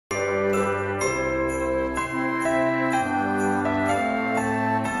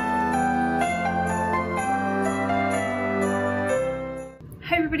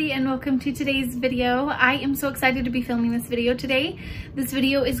everybody, and welcome to today's video. I am so excited to be filming this video today. This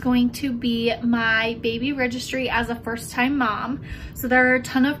video is going to be my baby registry as a first-time mom. So there are a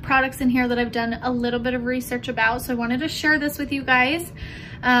ton of products in here that I've done a little bit of research about, so I wanted to share this with you guys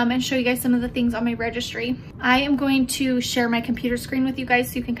and show you guys some of the things on my registry. I am going to share my computer screen with you guys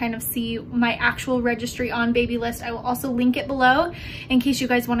so you can kind of see my actual registry on Baby List. I will also link it below in case you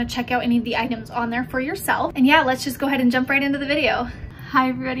guys want to check out any of the items on there for yourself. And yeah, let's just go ahead and jump right into the video. Hi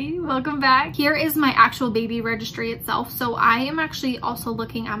everybody, welcome back. Here is my actual baby registry itself. So I am actually also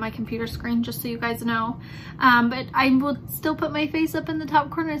looking at my computer screen just so you guys know. But I will still put my face up in the top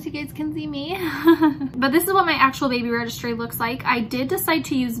corner so you guys can see me. But this is what my actual baby registry looks like. I did decide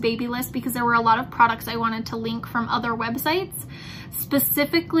to use Baby List because there were a lot of products I wanted to link from other websites.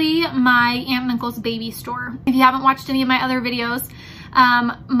 Specifically my aunt and uncle's baby store. If you haven't watched any of my other videos,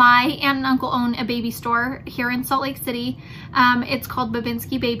 my aunt and uncle own a baby store here in Salt Lake City. It's called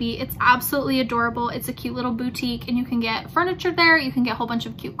Babinski Baby. It's absolutely adorable. It's a cute little boutique and you can get furniture there. You can get a whole bunch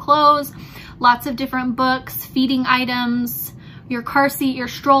of cute clothes, lots of different books, feeding items, your car seat, your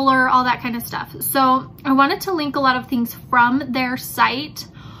stroller, all that kind of stuff. So I wanted to link a lot of things from their site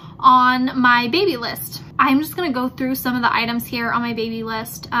on my baby list. I'm just gonna go through some of the items here on my baby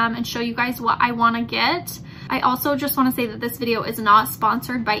list and show you guys what I wanna get. I also just want to say that this video is not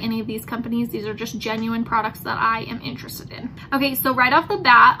sponsored by any of these companies. These are just genuine products that I am interested in. Okay, so right off the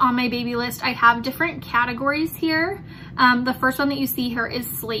bat on my baby list, I have different categories here. The first one that you see here is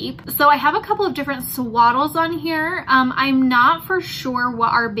sleep. So I have a couple of different swaddles on here. I'm not for sure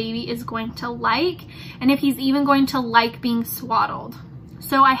what our baby is going to like and if he's even going to like being swaddled.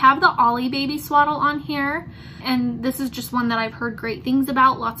 So I have the Ollie baby swaddle on here, and this is just one that I've heard great things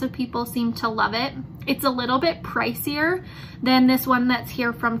about. Lots of people seem to love it. It's a little bit pricier than this one that's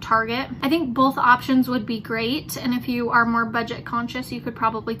here from Target. I think both options would be great, and if you are more budget conscious, you could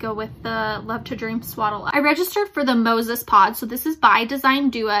probably go with the Love to Dream swaddle. I registered for the Moses Pod, so this is by Design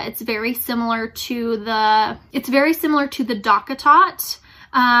Dua. It's very similar to the DockATot.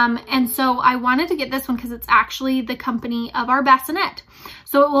 And so I wanted to get this one because it's actually the company of our bassinet.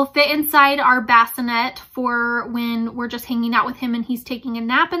 So it will fit inside our bassinet for when we're just hanging out with him and he's taking a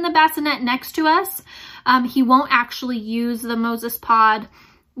nap in the bassinet next to us. He won't actually use the Moses Pod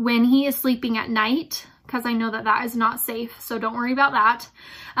when he is sleeping at night because I know that that is not safe. So don't worry about that.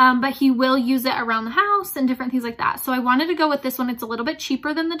 But he will use it around the house and different things like that. So I wanted to go with this one. It's a little bit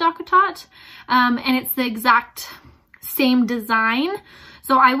cheaper than the DockATot. And it's the exact same design.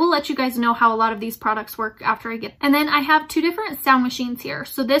 So I will let you guys know how a lot of these products work after I get. And then I have two different sound machines here.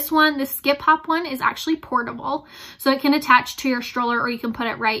 So this one, the Skip Hop one, is actually portable. So it can attach to your stroller or you can put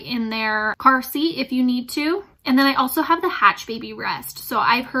it right in their car seat if you need to. And then I also have the Hatch Baby Rest. So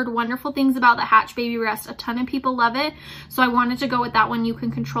I've heard wonderful things about the Hatch Baby Rest. A ton of people love it. So I wanted to go with that one. You can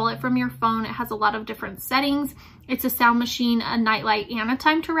control it from your phone. It has a lot of different settings. It's a sound machine, a nightlight, and a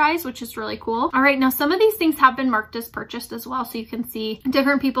time to rise, which is really cool. All right, now some of these things have been marked as purchased as well. So you can see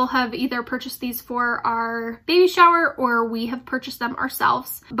different people have either purchased these for our baby shower or we have purchased them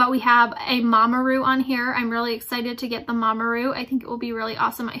ourselves. But we have a Mamaroo on here. I'm really excited to get the Mamaroo. I think it will be really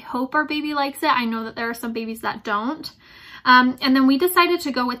awesome. I hope our baby likes it. I know that there are some babies that don't. And then we decided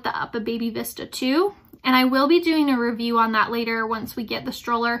to go with the Up a Baby Vista 2. And I will be doing a review on that later once we get the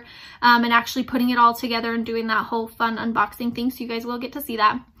stroller and actually putting it all together and doing that whole fun unboxing thing. So you guys will get to see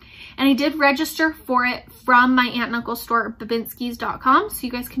that. And I did register for it from my aunt and uncle store at babinskis.com. So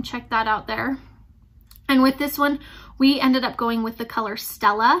you guys can check that out there. And with this one, we ended up going with the color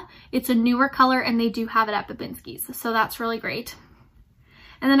Stella. It's a newer color and they do have it at Babinski's. So that's really great.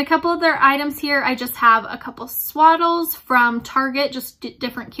 And then a couple other items here. I just have a couple swaddles from Target, just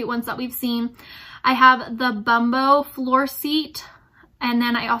different cute ones that we've seen. I have the Bumbo floor seat. And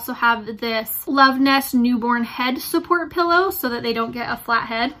then I also have this Love Nest newborn head support pillow so that they don't get a flat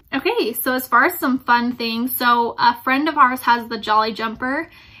head. Okay, so as far as some fun things, so a friend of ours has the Jolly Jumper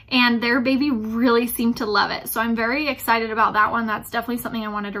and their baby really seemed to love it. So I'm very excited about that one. That's definitely something I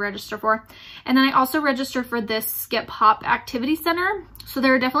wanted to register for. And then I also registered for this Skip Hop Activity Center. So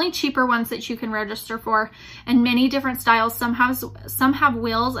there are definitely cheaper ones that you can register for and many different styles. Some have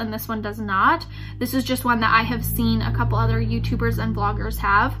wheels and this one does not. This is just one that I have seen a couple other YouTubers and vloggers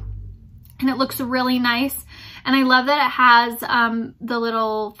have. And it looks really nice. And I love that it has the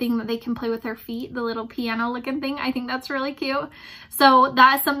little thing that they can play with their feet, the little piano looking thing. I think that's really cute. So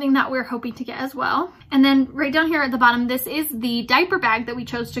that is something that we're hoping to get as well. And then right down here at the bottom, this is the diaper bag that we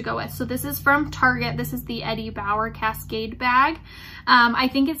chose to go with. So this is from Target. This is the Eddie Bauer Cascade bag. I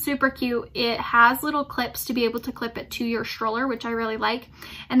think it's super cute. It has little clips to be able to clip it to your stroller, which I really like.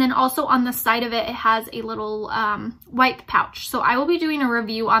 And then also on the side of it, it has a little wipe pouch. So I will be doing a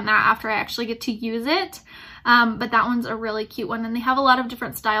review on that after I actually get to use it. But that one's a really cute one, and they have a lot of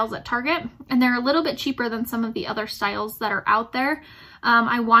different styles at Target, and they're a little bit cheaper than some of the other styles that are out there.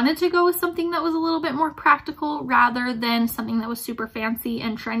 I wanted to go with something that was a little bit more practical rather than something that was super fancy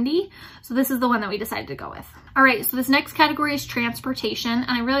and trendy. So this is the one that we decided to go with. All right, so this next category is transportation,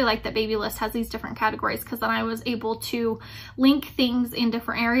 and I really like that Baby List has these different categories because then I was able to link things in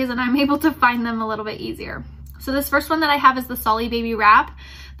different areas and I'm able to find them a little bit easier. So this first one that I have is the Solly Baby Wrap.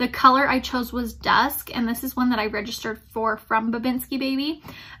 The color I chose was Dusk, and this is one that I registered for from Babinski Baby.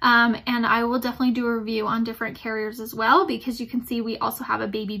 And I will definitely do a review on different carriers as well, because you can see we also have a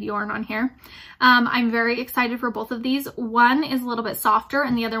Baby Bjorn on here. I'm very excited for both of these. One is a little bit softer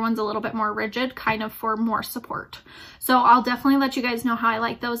and the other one's a little bit more rigid, kind of for more support. So I'll definitely let you guys know how I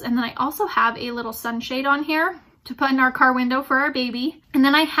like those. And then I also have a little sunshade on here to put in our car window for our baby. And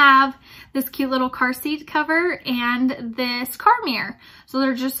then I have this cute little car seat cover and this car mirror. So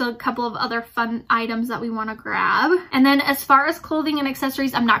they're just a couple of other fun items that we want to grab. And then as far as clothing and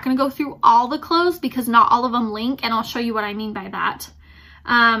accessories, I'm not going to go through all the clothes because not all of them link, and I'll show you what I mean by that.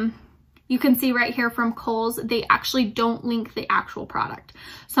 You can see right here from Kohl's, they actually don't link the actual product.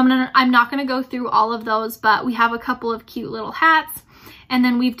 So I'm not going to go through all of those, but we have a couple of cute little hats. And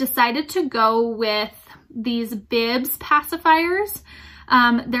then we've decided to go with these bibs pacifiers.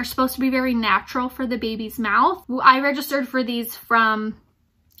 They're supposed to be very natural for the baby's mouth. I registered for these from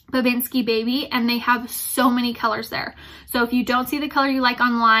Babinski Baby, and they have so many colors there. So if you don't see the color you like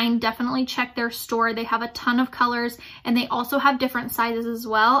online, definitely check their store. They have a ton of colors, and they also have different sizes as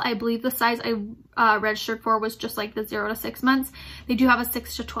well. I believe the size I registered for was just like the 0 to 6 months. They do have a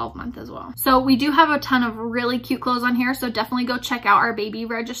 6 to 12 month as well. So we do have a ton of really cute clothes on here, so definitely go check out our baby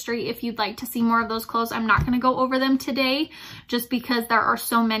registry if you'd like to see more of those clothes. I'm not going to go over them today just because there are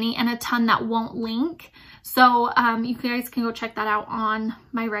so many and a ton that won't link. So you guys can go check that out on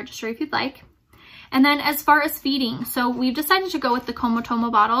my registry if you'd like. And then as far as feeding, so we've decided to go with the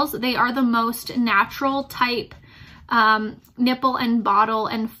Comotomo bottles. They are the most natural type nipple and bottle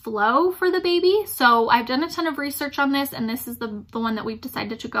and flow for the baby. So I've done a ton of research on this, and this is the one that we've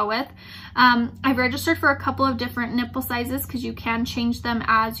decided to go with. I've registered for a couple of different nipple sizes because you can change them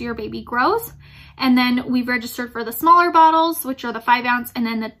as your baby grows. And then we've registered for the smaller bottles, which are the 5 ounce, and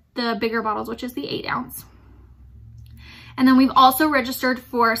then the bigger bottles, which is the 8 ounce. And then we've also registered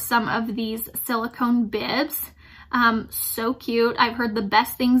for some of these silicone bibs. So cute. I've heard the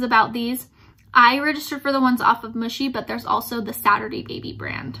best things about these. I registered for the ones off of Mushy, but there's also the Saturday Baby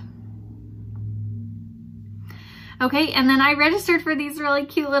brand. Okay, and then I registered for these really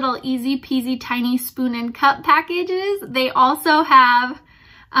cute little easy peasy tiny spoon and cup packages. They also have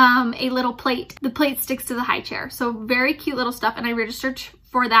a little plate. The plate sticks to the high chair. So very cute little stuff. And I registered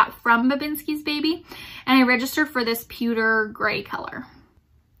for that from Babinski's Baby. And I registered for this pewter gray color.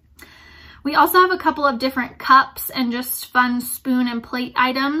 We also have a couple of different cups and just fun spoon and plate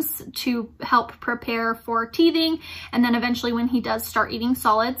items to help prepare for teething. And then eventually when he does start eating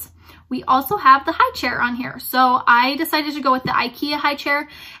solids. We also have the high chair on here. So I decided to go with the IKEA high chair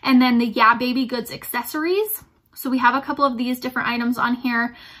and then the Yeah Baby Goods accessories. So we have a couple of these different items on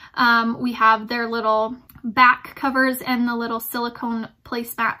here. We have their little back covers and the little silicone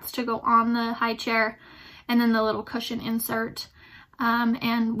placemats to go on the high chair, and then the little cushion insert.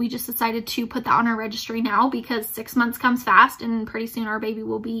 And we just decided to put that on our registry now because 6 months comes fast and pretty soon our baby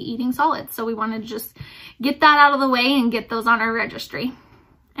will be eating solids. So we wanted to just get that out of the way and get those on our registry.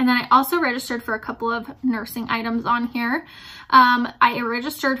 And then I also registered for a couple of nursing items on here. I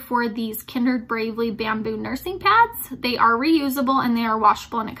registered for these Kinder Bravely bamboo nursing pads. They are reusable and they are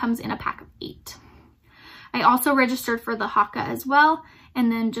washable, and it comes in a pack of 8. I also registered for the Haka as well,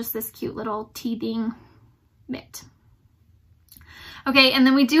 and then just this cute little teething mitt. Okay, and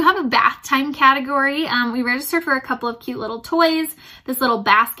then we do have a bath time category. We registered for a couple of cute little toys, this little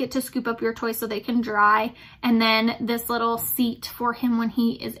basket to scoop up your toys so they can dry, and then this little seat for him when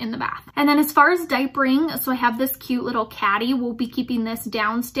he is in the bath. And then as far as diapering, so I have this cute little caddy. We'll be keeping this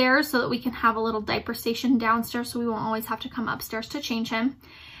downstairs so that we can have a little diaper station downstairs so we won't always have to come upstairs to change him.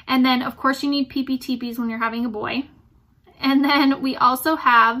 And then of course you need PPTPs when you're having a boy. And then we also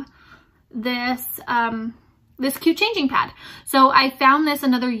have this this cute changing pad. So I found this,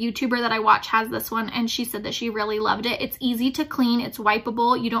 another YouTuber that I watch has this one, and she said that she really loved it. It's easy to clean, it's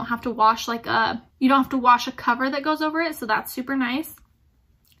wipeable. You don't have to wash a cover that goes over it, so that's super nice.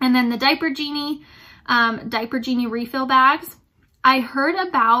 And then the Diaper Genie refill bags. I heard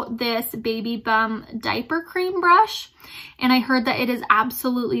about this Baby Bum diaper cream brush, and I heard that it is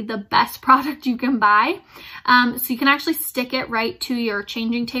absolutely the best product you can buy. So you can actually stick it right to your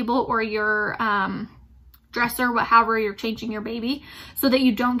changing table or your dresser, however you're changing your baby, so that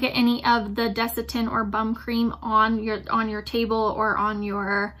you don't get any of the Desitin or bum cream on your table or on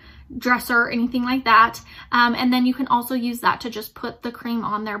your dresser or anything like that. And then you can also use that to just put the cream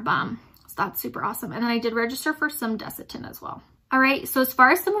on their bum. So that's super awesome. And then I did register for some Desitin as well. All right, so as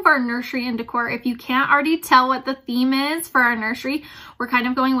far as some of our nursery and decor, if you can't already tell what the theme is for our nursery, we're kind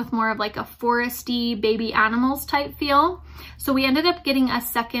of going with more of like a foresty baby animals type feel. So we ended up getting a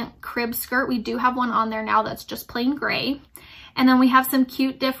second crib skirt. We do have one on there now that's just plain gray. And then we have some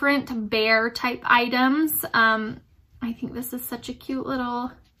cute different bear type items. I think this is such a cute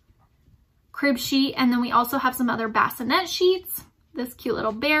little crib sheet. And then we also have some other bassinet sheets, this cute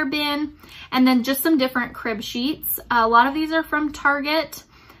little bear bin, and then just some different crib sheets. A lot of these are from Target.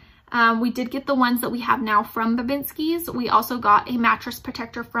 We did get the ones that we have now from Babinski's. We also got a mattress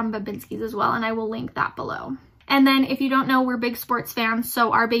protector from Babinski's as well, and I will link that below. And then if you don't know, we're big sports fans,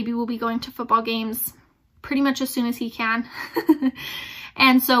 so our baby will be going to football games pretty much as soon as he can.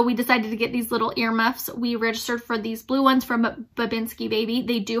 And so we decided to get these little earmuffs. We registered for these blue ones from Babinski Baby.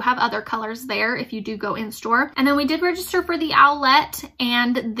 They do have other colors there if you do go in store. And then we did register for the Owlette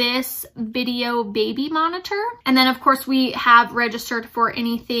and this video baby monitor. And then of course we have registered for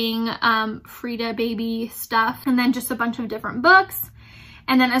anything Frida baby stuff, and then just a bunch of different books.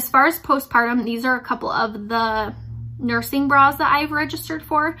 And then as far as postpartum, these are a couple of the nursing bras that I've registered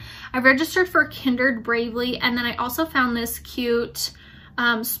for. I've registered for Kindred Bravely, and then I also found this cute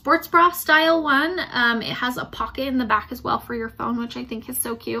sports bra style one. It has a pocket in the back as well for your phone, which I think is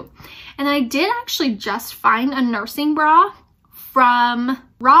so cute. And I did actually just find a nursing bra from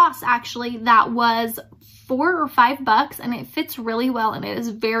Ross actually that was $4 or $5, and it fits really well and it is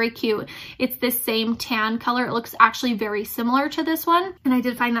very cute. It's this same tan color. It looks actually very similar to this one, and I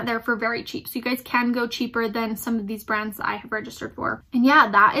did find that there for very cheap. So you guys can go cheaper than some of these brands that I have registered for. And yeah,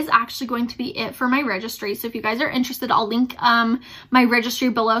 that is actually going to be it for my registry. So if you guys are interested, I'll link my registry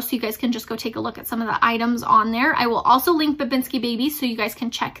below so you guys can just go take a look at some of the items on there. I will also link Babinski Baby so you guys can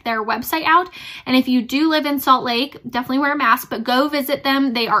check their website out. And if you do live in Salt Lake, definitely wear a mask, but go visit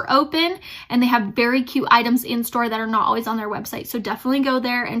them. They are open and they have very cute items in store that are not always on their website. So definitely go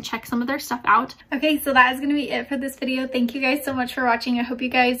there and check some of their stuff out. Okay, so that is going to be it for this video. Thank you guys so much for watching. I hope you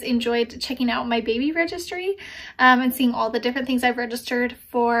guys enjoyed checking out my baby registry and seeing all the different things I've registered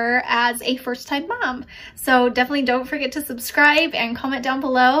for as a first-time mom. So definitely don't forget to subscribe and comment down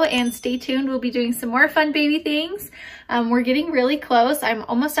below, and stay tuned. We'll be doing some more fun baby things. We're getting really close. I'm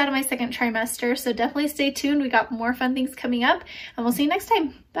almost out of my second trimester, so definitely stay tuned. We got more fun things coming up, and we'll see you next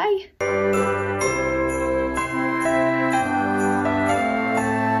time. Bye.